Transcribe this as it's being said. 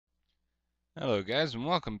Hello guys and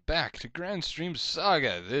welcome back to Granstream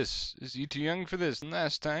Saga. This is You Too Young for This. And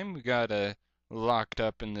last time we got locked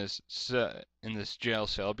up in this jail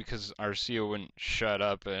cell because Arcia wouldn't shut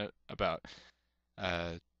up about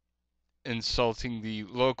uh, insulting the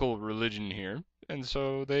local religion here. And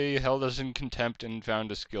so they held us in contempt and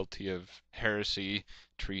found us guilty of heresy,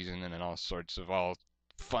 treason, and all sorts of all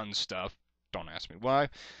fun stuff. Don't ask me why.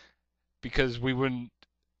 Because we wouldn't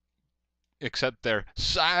accept their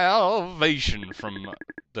salvation from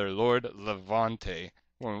their Lord Levante.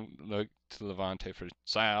 Well, look to Levante for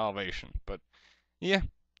salvation. But yeah,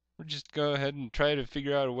 we'll just go ahead and try to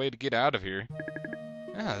figure out a way to get out of here.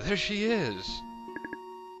 Ah, there she is.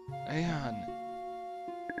 Aeon.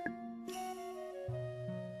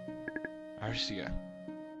 Arcia.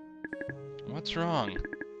 What's wrong?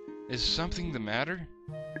 Is something the matter?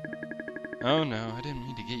 Oh no, I didn't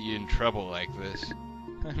mean to get you in trouble like this.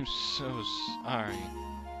 I'm so sorry.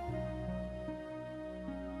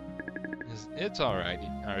 It's alright,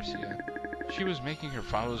 Arcia. She was making her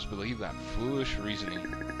followers believe that foolish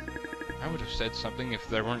reasoning. I would have said something if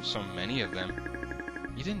there weren't so many of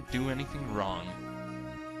them. You didn't do anything wrong.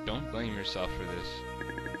 Don't blame yourself for this.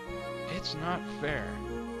 It's not fair.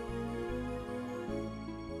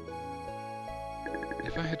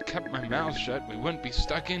 If I had kept my mouth shut, we wouldn't be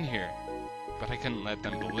stuck in here. But I couldn't let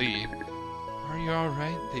them believe. Are you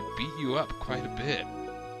alright? They beat you up quite a bit.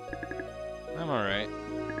 I'm alright.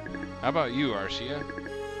 How about you, Arcia?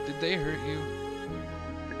 Did they hurt you?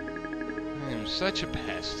 I am such a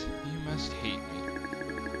pest. You must hate me.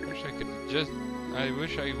 I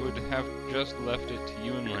wish I would have just left it to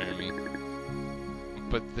you and Laramie.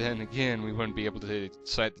 But then again, we wouldn't be able to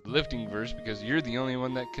cite the lifting verse because you're the only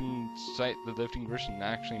one that can cite the lifting verse and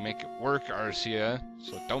actually make it work, Arcia.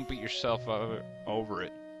 So don't beat yourself over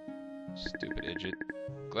it. Stupid idiot.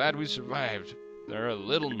 Glad we survived. They're a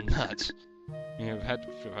little nuts. We have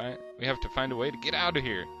to find a way to get out of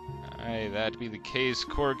here. Aye, that be the case,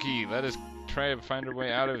 Corky. Let us try to find our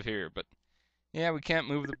way out of here. But yeah, we can't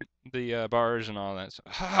move the bars and all that. So,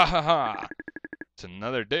 ha ha ha ha! It's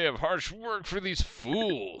another day of harsh work for these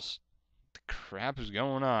fools. What the crap is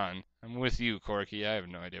going on? I'm with you, Corky. I have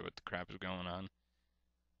no idea what the crap is going on.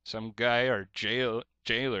 Some guy or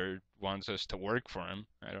jailer wants us to work for him.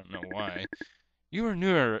 I don't know why. You are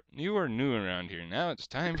new around here. Now it's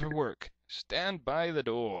time for work. Stand by the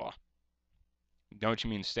door. Don't you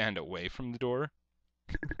mean stand away from the door?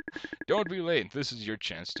 Don't be late. This is your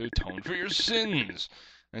chance to atone for your sins.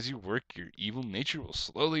 As you work, your evil nature will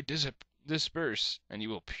slowly disperse, and you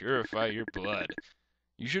will purify your blood.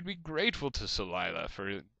 You should be grateful to Celila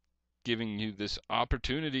for giving you this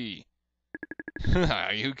opportunity.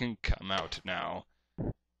 You can come out now.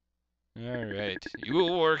 Alright, you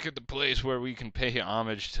will work at the place where we can pay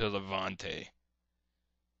homage to Levante.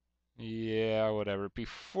 Yeah, whatever.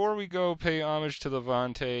 Before we go pay homage to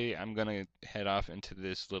Levante, I'm gonna head off into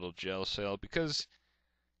this little jail cell because,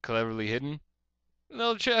 cleverly hidden,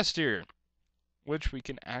 little chest here, which we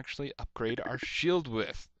can actually upgrade our shield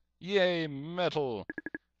with. Yay, metal!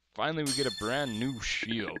 Finally we get a brand new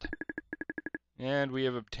shield. And we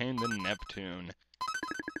have obtained the Neptune.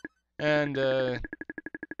 And,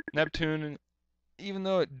 Neptune, even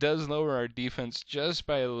though it does lower our defense just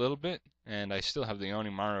by a little bit, and I still have the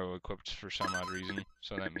Onimaru equipped for some odd reason,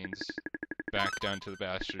 so that means back down to the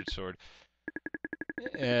bastard sword.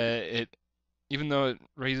 Even though it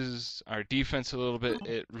raises our defense a little bit,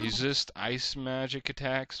 it resists ice magic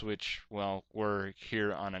attacks, which, well, we're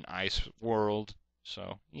here on an ice world,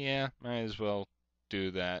 so yeah, might as well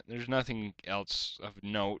do that. There's nothing else of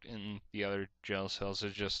note in the other jail cells,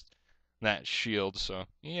 it's just that shield, so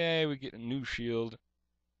yay, we get a new shield.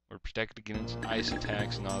 We're protected against ice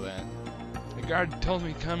attacks and all that. The guard told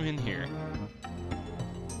me to come in here.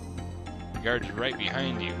 The guard's right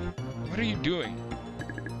behind you. What are you doing?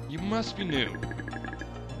 You must be new.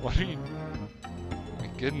 What are you... My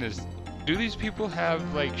goodness. Do these people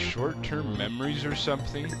have, like, short-term memories or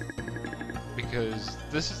something? Because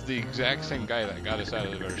this is the exact same guy that got us out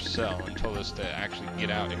of our cell and told us to actually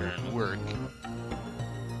get out here and work.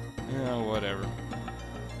 Yeah, whatever.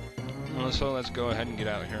 Well, so let's go ahead and get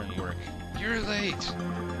out here and work. You're late!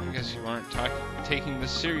 I guess you aren't taking this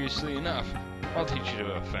seriously enough. I'll teach you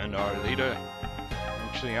to offend our leader.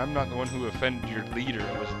 Actually, I'm not the one who offended your leader.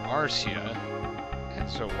 It was Arcia. And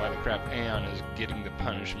so why the crap Aeon is getting the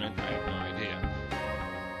punishment, I have no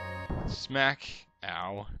idea. Smack.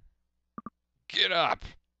 Ow. Get up!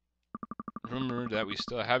 Remember that we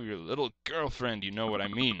still have your little girlfriend, you know what I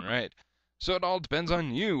mean, right? So it all depends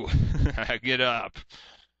on you. Get up.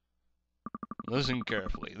 Listen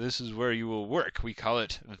carefully. This is where you will work. We call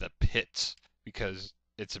it the pits because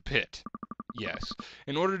it's a pit. Yes.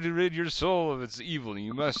 In order to rid your soul of its evil,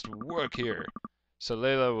 you must work here.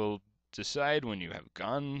 Salela will decide when you have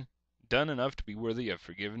done enough to be worthy of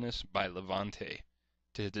forgiveness by Levante,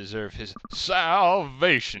 to deserve his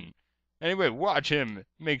salvation. Anyway, watch him.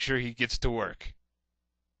 Make sure he gets to work.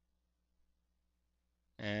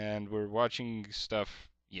 And we're watching stuff.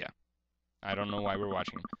 Yeah. I don't know why we're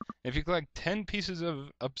watching. If you collect 10 pieces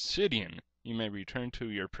of obsidian, you may return to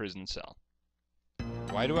your prison cell.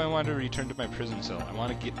 Why do I want to return to my prison cell? I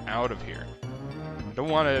want to get out of here. I don't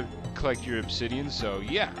want to collect your obsidian, so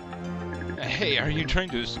yeah. Hey, are you trying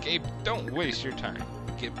to escape? Don't waste your time.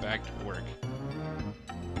 Get back to work.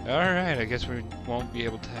 Alright, I guess we won't be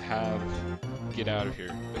able to get out of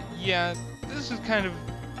here. But yeah, this is kind of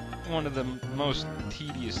one of the most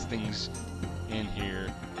tedious things in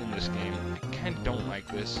here in this game. I kind of don't like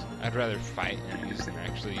this. I'd rather fight enemies than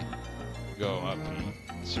actually go up and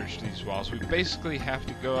search these walls. We basically have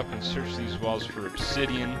to go up and search these walls for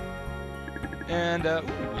obsidian. And ooh,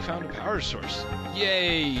 we found a power source.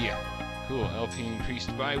 Yay! Cool, LP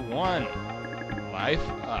increased by 1. Life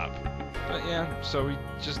up. But yeah, so we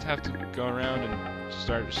just have to go around and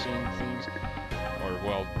start seeing things. Or,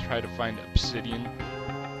 well, try to find obsidian.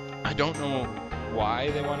 I don't know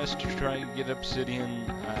why they want us to try and get obsidian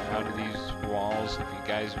out of these walls. If you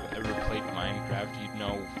guys ever played Minecraft, you'd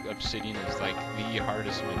know obsidian is like the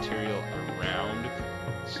hardest material around.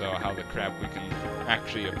 So how the crap we can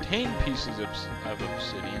actually obtain pieces of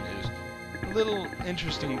obsidian is a little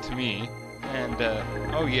interesting to me. And,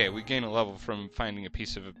 oh yeah, we gain a level from finding a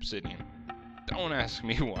piece of obsidian. Don't ask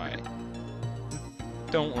me why.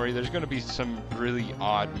 Don't worry, there's going to be some really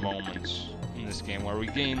odd moments in this game where we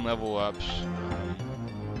gain level ups.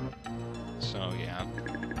 So yeah.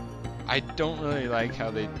 I don't really like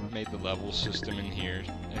how they made the level system in here,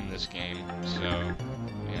 in this game. So,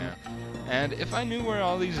 yeah. And if I knew where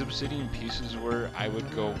all these obsidian pieces were, I would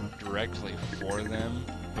go directly for them.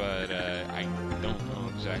 But I don't know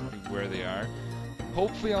exactly where they are.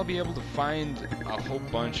 Hopefully I'll be able to find a whole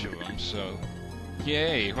bunch of them, so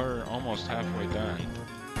yay, we're almost halfway done.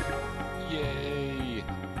 Yay!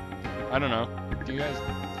 I don't know, do you guys,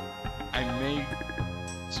 I may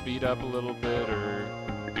speed up a little bit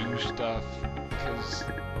or do stuff, because,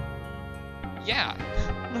 yeah,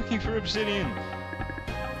 looking for obsidian.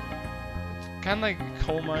 Kind of like a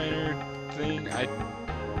coal miner thing, I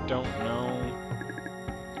don't know.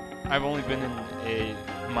 I've only been in a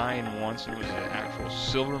mine once. It was an actual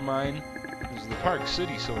silver mine. It was the Park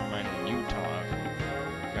City silver mine in Utah,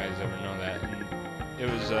 if you guys ever know that. And it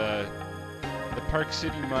was the Park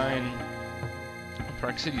City mine,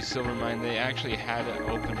 Park City silver mine. They actually had it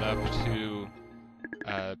opened up to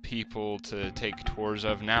people to take tours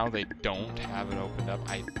of. Now they don't have it opened up.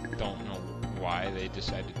 I don't know why they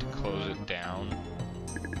decided to close it down.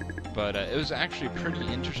 But it was actually pretty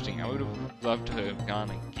interesting. I would have loved to have gone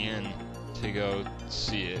again to go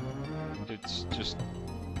see it. It's just,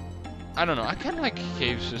 I don't know, I kind of like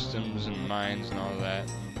cave systems and mines and all that.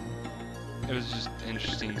 And it was just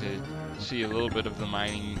interesting to see a little bit of the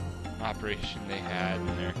mining operation they had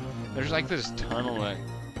in there. There's like this tunnel that,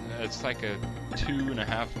 it's like a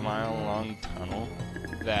 2.5 mile long tunnel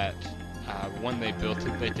that when they built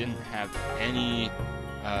it, they didn't have any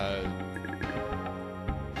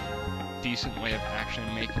decent way of actually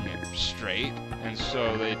making it straight, and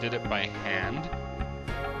so they did it by hand.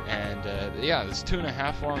 And yeah, this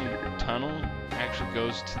 2.5 long tunnel actually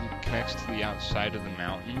connects to the outside of the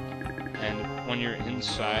mountain. And when you're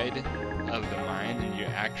inside of the mine and you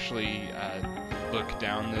actually look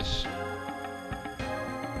down this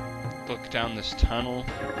tunnel,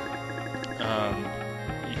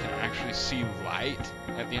 you can actually see light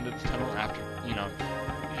at the end of the tunnel after, you know,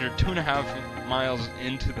 you're 2.5 miles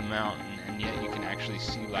into the mountain, and yet you can actually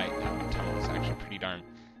see light down the tunnel. It's actually pretty darn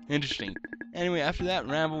interesting. Anyway, after that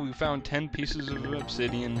ramble, we found 10 pieces of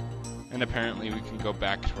obsidian, and apparently we can go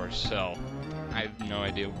back to our cell. I have no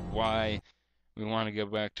idea why we want to go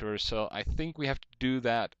back to our cell. I think we have to do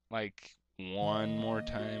that like one or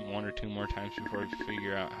two more times before we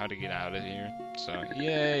figure out how to get out of here. So,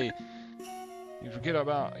 yay! You forget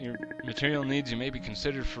about your material needs, you may be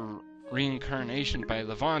considered for reincarnation by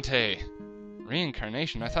Levante.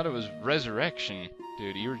 Reincarnation? I thought it was resurrection.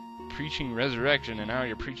 Dude, you were preaching resurrection and now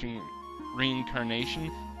you're preaching reincarnation?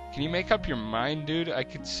 Can you make up your mind, dude? I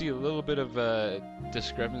could see a little bit of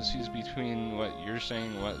discrepancies between what you're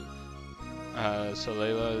saying and what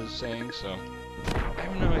Salela is saying, so I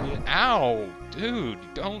have no idea. Ow! Dude, you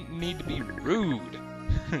don't need to be rude.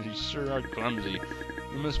 You sure are clumsy.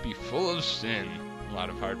 You must be full of sin. A lot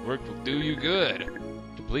of hard work will do you good.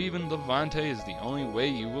 To believe in Levante is the only way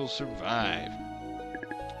you will survive.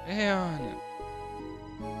 Aeon!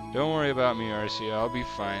 Don't worry about me, Arcia. I'll be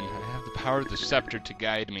fine. I have the power of the scepter to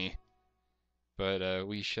guide me. But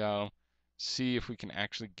we shall see if we can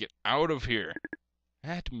actually get out of here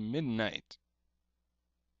at midnight.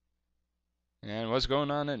 And what's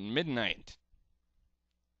going on at midnight?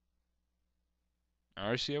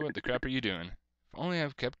 Arcia, what the crap are you doing? If only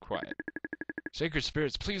I've kept quiet. Sacred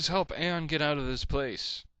spirits, please help Aeon get out of this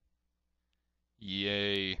place.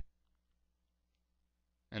 Yay.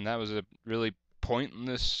 And that was a really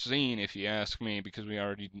pointless scene, if you ask me, because we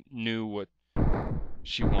already knew what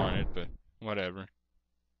she wanted, but whatever.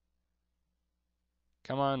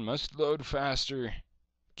 Come on, must load faster.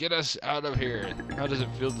 Get us out of here. How does it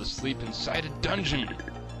feel to sleep inside a dungeon?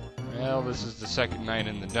 Well, this is the second night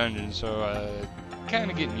in the dungeon, so kind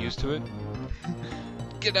of getting used to it.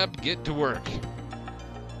 Get up, get to work.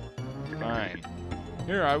 Fine.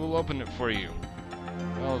 Here, I will open it for you.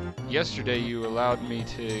 Well, yesterday you allowed me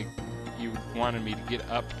to... You wanted me to get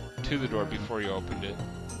up to the door before you opened it,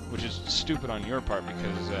 which is stupid on your part,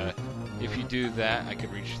 because if you do that, I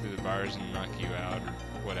could reach through the bars and knock you out,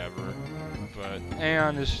 or whatever. But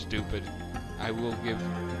Aeon is stupid. I will give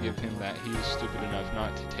him that. He is stupid enough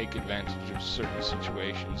not to take advantage of certain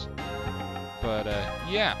situations. But,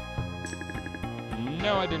 yeah.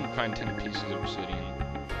 No, I didn't find 10 pieces of obsidian.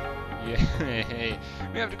 Yeah,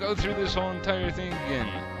 we have to go through this whole entire thing again.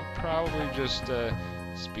 I'll probably just,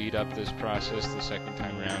 speed up this process the second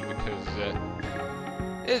time around, because,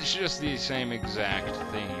 it's just the same exact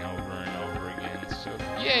thing over and over again. So,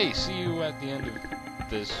 yay! See you at the end of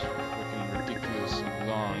this freaking ridiculous,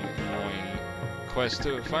 long, annoying quest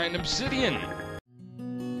to find obsidian!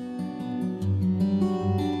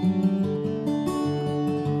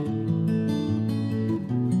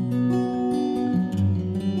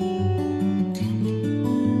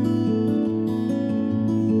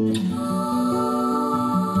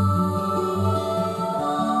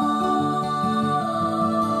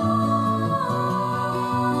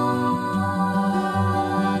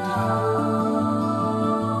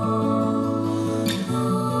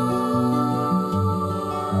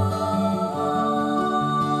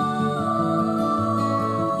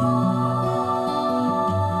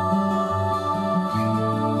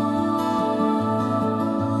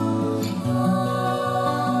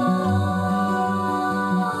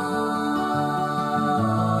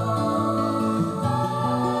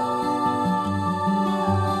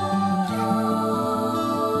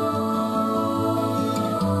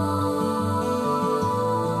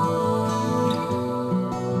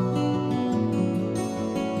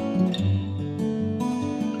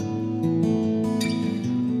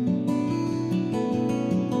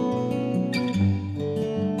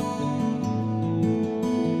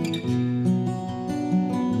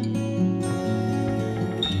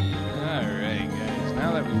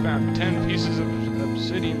 Found 10 pieces of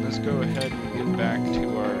obsidian. Let's go ahead and get back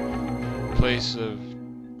to our place of,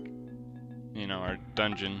 you know, our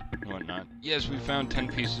dungeon and whatnot. Yes, we found 10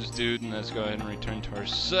 pieces, dude, and let's go ahead and return to our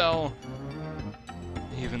cell.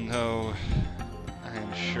 Even though I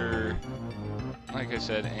am sure, like I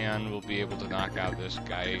said, Aeon will be able to knock out this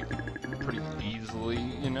guy pretty easily.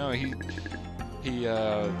 You know,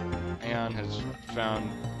 Aeon has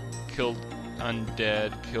killed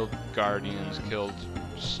undead, killed guardians, killed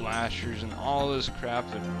slashers, and all this crap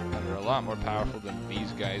that are a lot more powerful than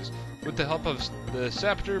these guys with the help of the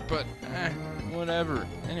scepter, but whatever.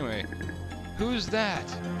 Anyway, who's that?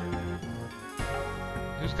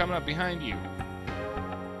 Who's coming up behind you?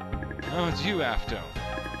 Oh, it's you, Afto.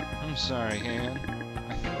 I'm sorry, Aeon.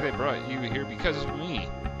 I think they brought you here because of me.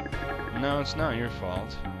 No, it's not your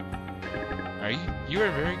fault. Are you? You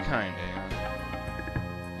are very kind, Aeon.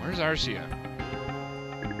 Where's Arcia?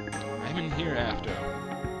 I'm in here, Afto.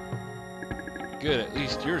 Good, at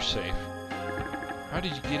least you're safe. How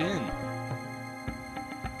did you get in?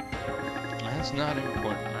 That's not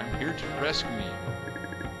important. I'm here to rescue you.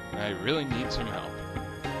 I really need some help.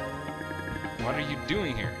 What are you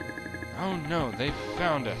doing here? Oh no, they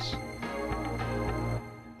found us.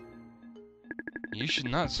 You should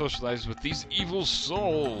not socialize with these evil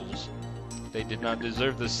souls. They did not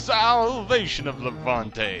deserve the salvation of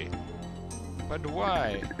Levante. But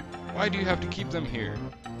why? Why do you have to keep them here?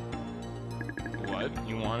 What?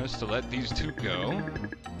 You want us to let these two go?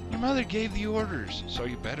 Your mother gave the orders, so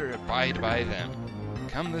you better abide by them.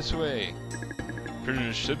 Come this way.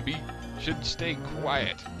 Prisoners should stay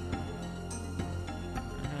quiet.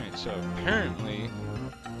 Alright, so apparently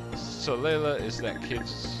Solela is that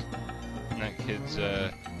kid's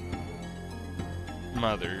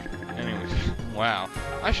mother. Anyway, wow.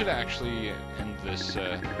 I should actually end this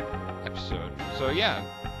episode. So yeah,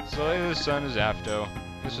 Solela's son is Afto.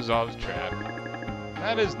 This is all a trap.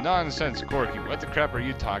 That is nonsense, Corky. What the crap are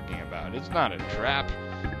you talking about? It's not a trap.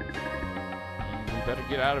 We better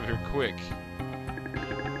get out of here quick.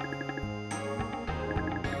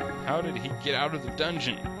 How did he get out of the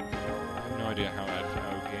dungeon? I have no idea how he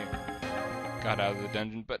got out of the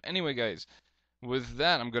dungeon. But anyway, guys, with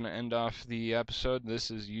that, I'm going to end off the episode.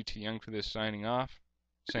 This is UT Young for this signing off,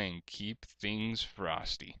 saying keep things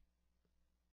frosty.